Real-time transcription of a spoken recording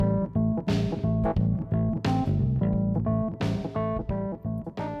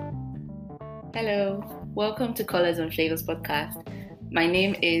Hello, welcome to Colors and Flavors podcast. My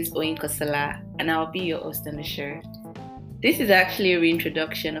name is Oyin Kosala and I'll be your host on the show. This is actually a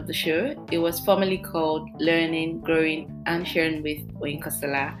reintroduction of the show. It was formerly called Learning, Growing and Sharing with Oyin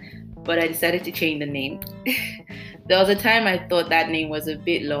Kosala, but I decided to change the name. There was a time I thought that name was a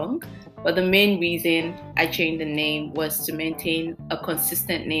bit long, but the main reason I changed the name was to maintain a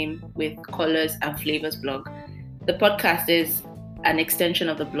consistent name with Colors and Flavors blog. The podcast is an extension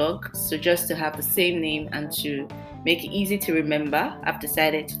of the blog, so just to have the same name and to make it easy to remember, I've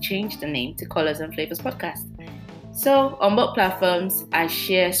decided to change the name to Colors and Flavors Podcast. So, on both platforms, I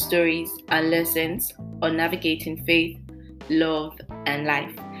share stories and lessons on navigating faith, love, and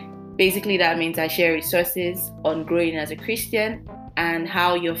life. Basically, that means I share resources on growing as a Christian and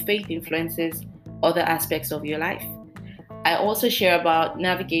how your faith influences other aspects of your life. I also share about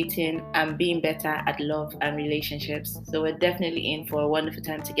navigating and being better at love and relationships. So we're definitely in for a wonderful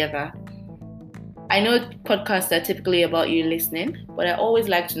time together. I know podcasts are typically about you listening, but I always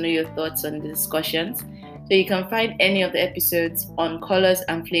like to know your thoughts on the discussions. So you can find any of the episodes on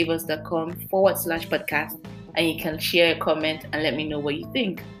colorsandflavors.com/podcast, and you can share a comment and let me know what you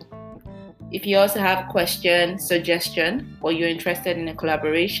think. If you also have a question, suggestion, or you're interested in a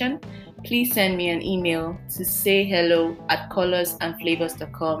collaboration, please send me an email to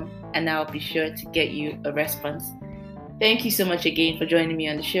sayhello@colorsandflavors.com and I'll be sure to get you a response. Thank you so much again for joining me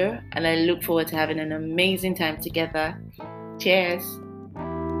on the show, and I look forward to having an amazing time together. Cheers!